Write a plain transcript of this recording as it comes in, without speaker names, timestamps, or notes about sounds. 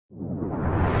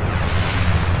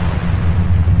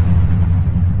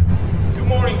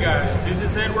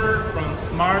Edward from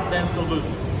Smart Dent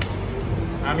Solutions.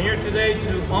 I'm here today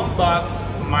to unbox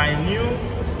my new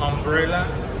umbrella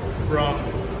from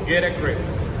Get a Grip.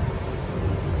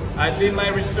 I did my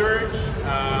research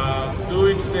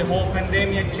due to the whole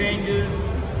pandemic changes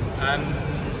and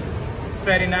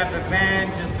setting up a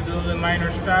van just to do the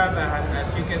minor stuff.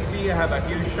 As you can see, I have a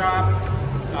huge shop.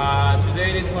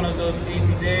 Today is one of those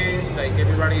easy days like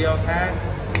everybody else has.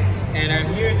 And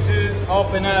I'm here to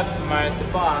open up the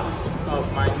box of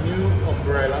my new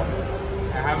umbrella.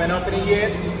 I haven't opened it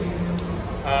yet.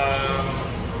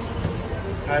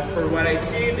 As per what I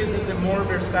see, this is the more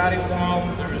versatile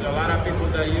one. There's a lot of people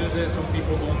that use it, some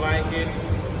people don't like it.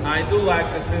 I do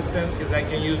like the system because I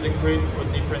can use the grip for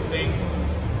different things,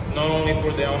 not only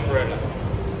for the umbrella.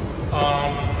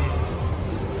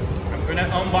 I'm gonna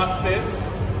unbox this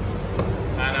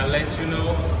and I'll let you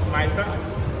know my thoughts.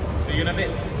 See you in a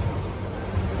bit.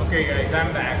 Okay guys,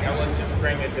 I'm back. I was just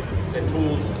bringing the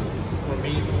tools for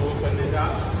me to open this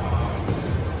up.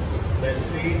 Let's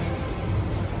see.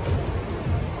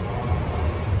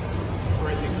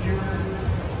 Very secure.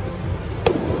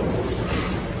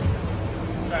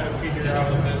 Try to figure out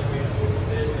the best way to put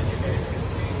this and you guys can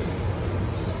see.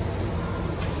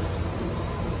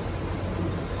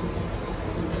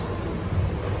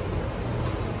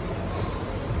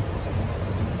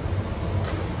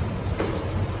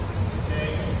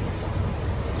 Okay.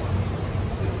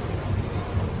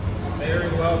 Very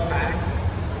well packed.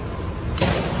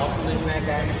 Hopefully it's not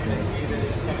damaged. I see that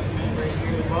it's kind of thin right here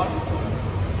in the box, but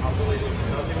hopefully there's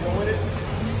nothing wrong with it.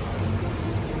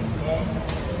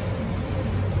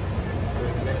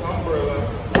 There's the umbrella.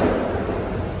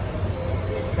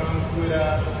 It comes with a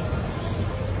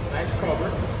nice cover,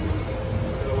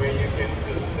 so the way you can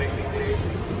just technically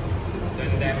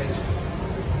then damage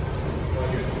while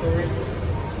you're storing.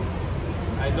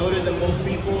 I noticed that most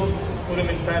people put them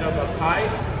inside of a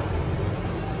pipe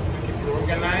to keep it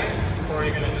organized. Or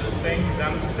you're gonna do the same, because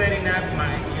I'm setting up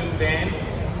my new van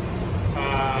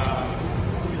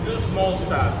to do small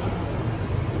stuff.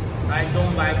 I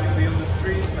don't like to be on the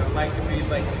streets. I like to be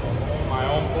like on my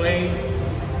own place.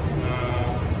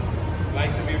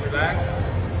 Like to be relaxed.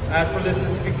 As for the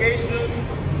specifications,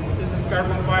 this is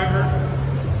carbon fiber,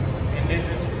 and this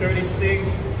is 36.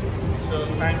 So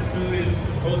times 2 is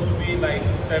supposed to be like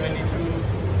 72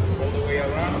 all the way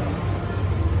around.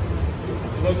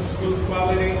 Looks good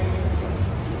quality.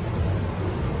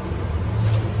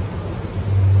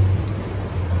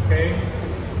 Okay,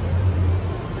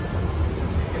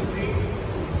 as you can see,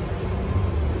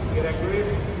 Get a Grip.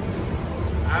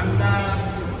 I'm not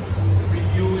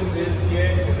reviewing this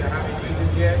yet because I haven't used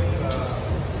it yet.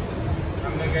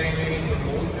 I'm not getting any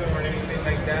promotion or anything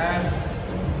like that.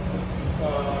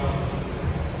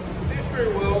 This is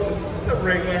pretty well. This is the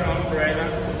regular umbrella.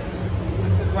 I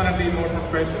just want to be more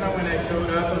professional when I showed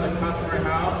up at the customer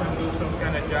house and do some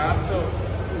kind of job. So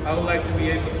I would like to be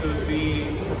able to be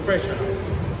professional.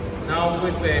 Now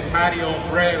with the patio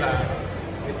umbrella,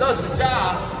 it does the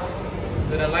job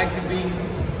that I like to be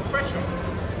professional.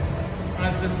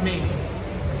 Not just me.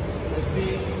 Let's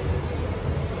see.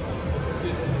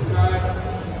 This is the side.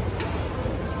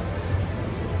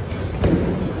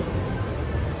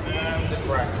 And the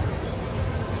bracket.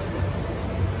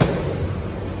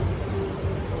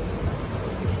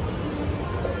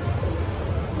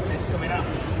 It's coming out.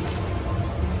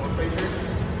 More paper.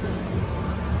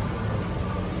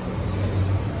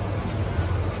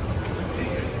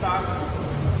 Stock.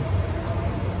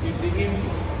 Let's keep digging.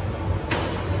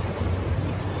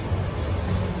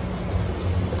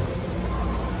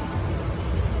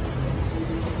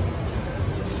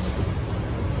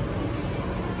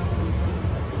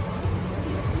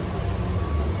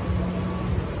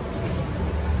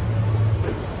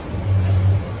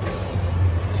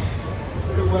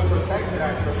 Pretty well protected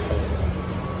actually.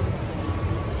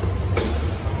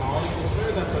 My only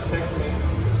concern that protects me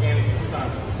against the sun.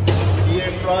 Here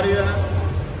in Florida,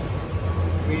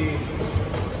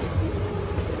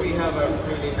 we have a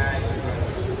really nice weather.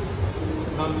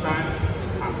 Sometimes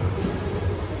it's hot.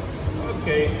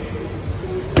 Okay.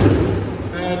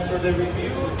 As for the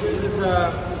review, this is a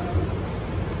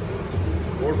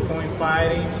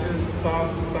 4.5 inches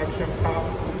soft suction pop.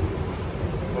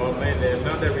 Well, man,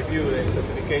 not the review, the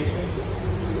specifications.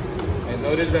 I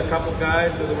noticed a couple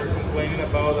guys that were complaining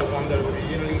about the one that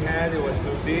originally had. It was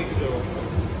too big, so.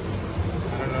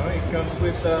 It comes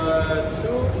with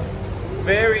 2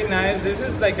 very nice. This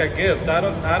is like a gift. I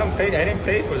didn't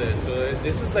pay for this, so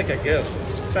this is like a gift.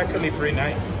 It's actually pretty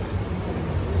nice.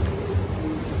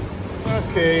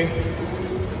 Okay.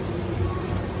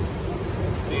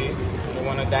 Let's see. I don't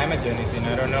want to damage anything.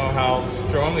 I don't know how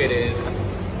strong it is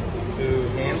to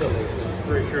handle it. I'm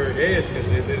pretty sure it is, because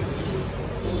this is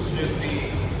just the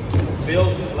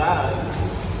built glass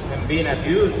and being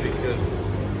abused because,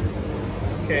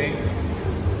 okay,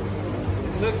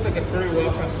 it looks like a pretty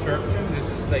well construction. This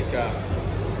is like a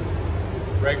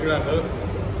regular hook.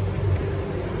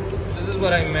 This is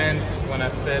what I meant when I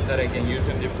said that I can use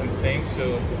in different things.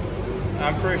 So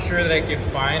I'm pretty sure that I can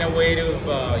find a way to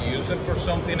use it for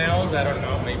something else. I don't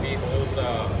know, maybe hold,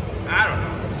 I don't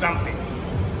know, something.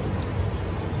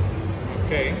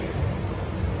 Okay,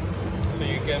 so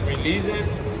you can release it.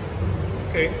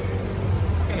 Okay,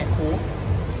 it's kind of cool.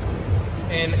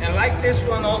 And I like this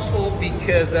one also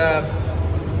because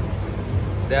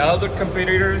the other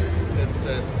competitors, it's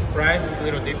price is a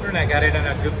little different. I got it at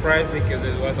a good price because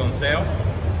it was on sale.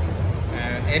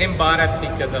 I didn't buy it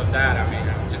because of that. I mean,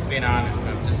 I'm just being honest.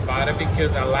 I just bought it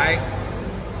because I like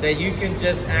that you can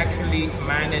just actually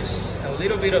manage a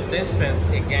little bit of distance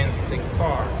against the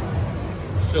car.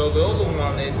 So the other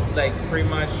one is like pretty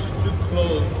much too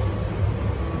close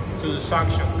to the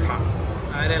suction cup.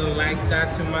 I didn't like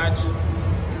that too much.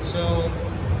 So,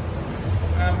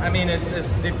 I mean, it's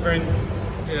different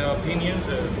opinions.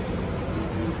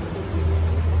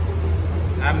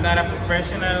 I'm not a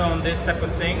professional on this type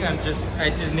of thing. I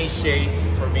just need shade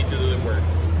for me to do the work.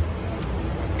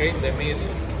 Okay, let me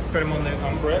put them on the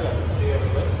umbrella and see how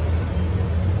it looks.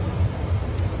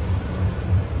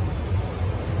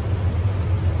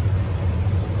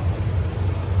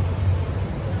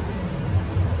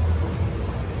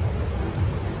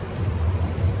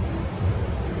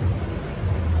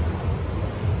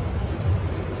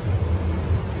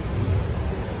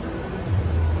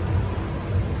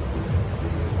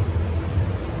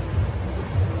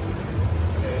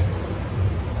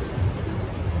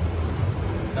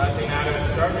 Nothing out of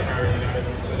extraordinary, you know, to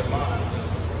put them on.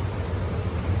 Just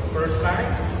first time,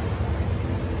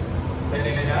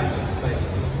 setting it up, it's like,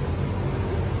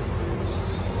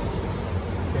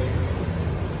 okay.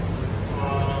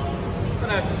 I'm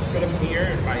gonna put them here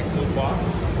in my toolbox.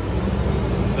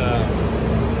 So,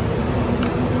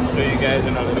 show you guys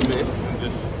in a little bit.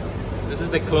 This is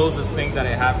the closest thing that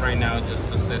I have right now just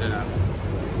to set it up.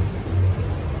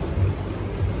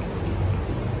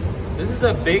 This is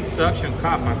a big suction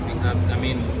cup, I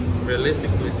mean,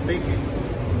 realistically speaking.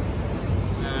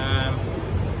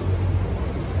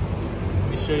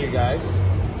 Let me show you guys.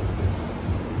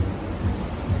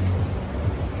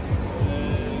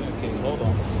 Okay, hold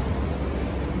on.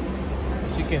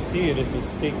 As you can see, it is a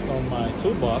stick on my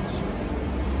toolbox.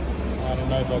 I don't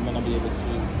know if I'm gonna be able to.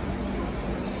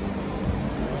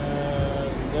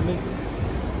 Let me.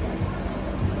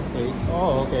 Okay.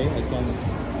 Oh, okay. I can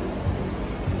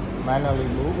manually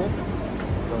move it.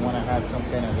 So I want to have some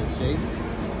kind of a shape.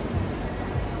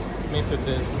 Let me put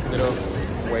this little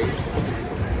weight.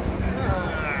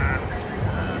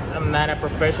 I'm not a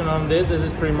professional on this. This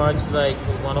is pretty much like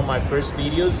one of my first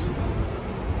videos.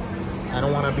 I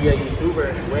don't want to be a YouTuber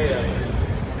anyway. I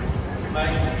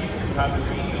like people to have the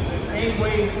video. The same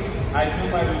way I do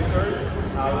my research,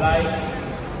 I like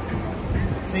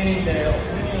seeing the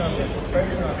opinion of the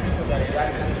professional people that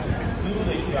actually do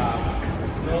the job.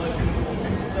 Know the people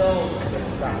who sells the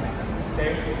stuff.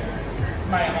 Okay? It's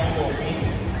my humble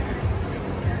opinion.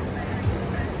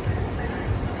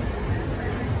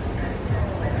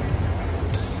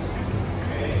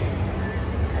 Okay.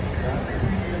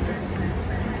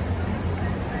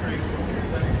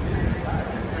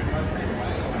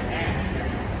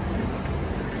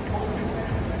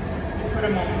 Put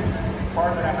them on the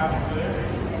part that I have to do there.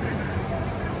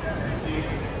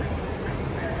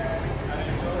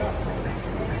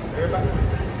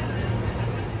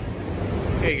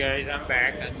 Hey guys, I'm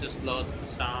back. I just lost the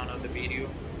sound of the video.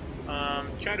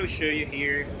 Trying to show you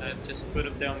here. I just put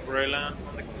the umbrella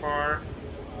on the car.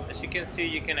 As you can see,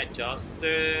 you can adjust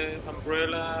the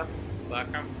umbrella back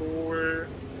and forward,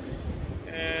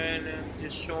 and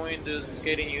just showing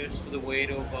getting used to the weight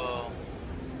of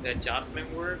the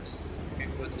adjustment works. You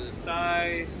can go to the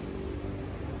size.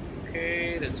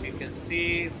 Okay, as you can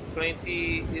see, it's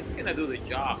plenty. It's gonna do the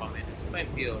job. I mean, it's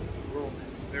plenty of room.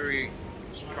 It's very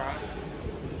strong.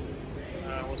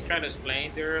 I was trying to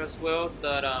explain there as well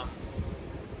that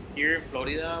here in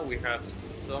Florida we have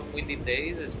some windy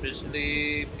days,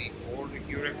 especially before the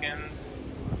hurricanes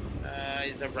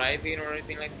is arriving or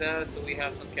anything like that. So we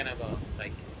have some kind of a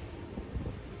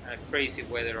crazy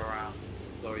weather around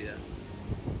Florida.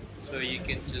 So you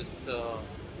can just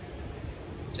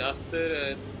adjust it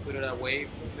and put it away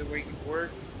from the way it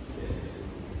works.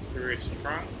 It's very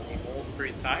strong. It holds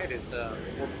pretty tight. It's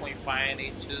 4.5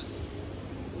 inches.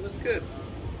 It looks good.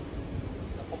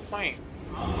 No complaint.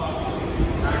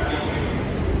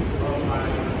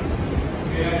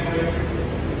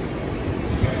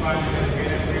 finding at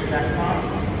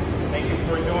GetACrib.com. Thank you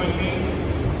for joining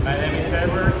me. My name is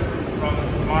Edward from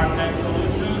Smart Dent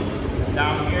Solutions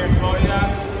down here in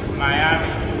Florida,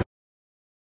 Miami.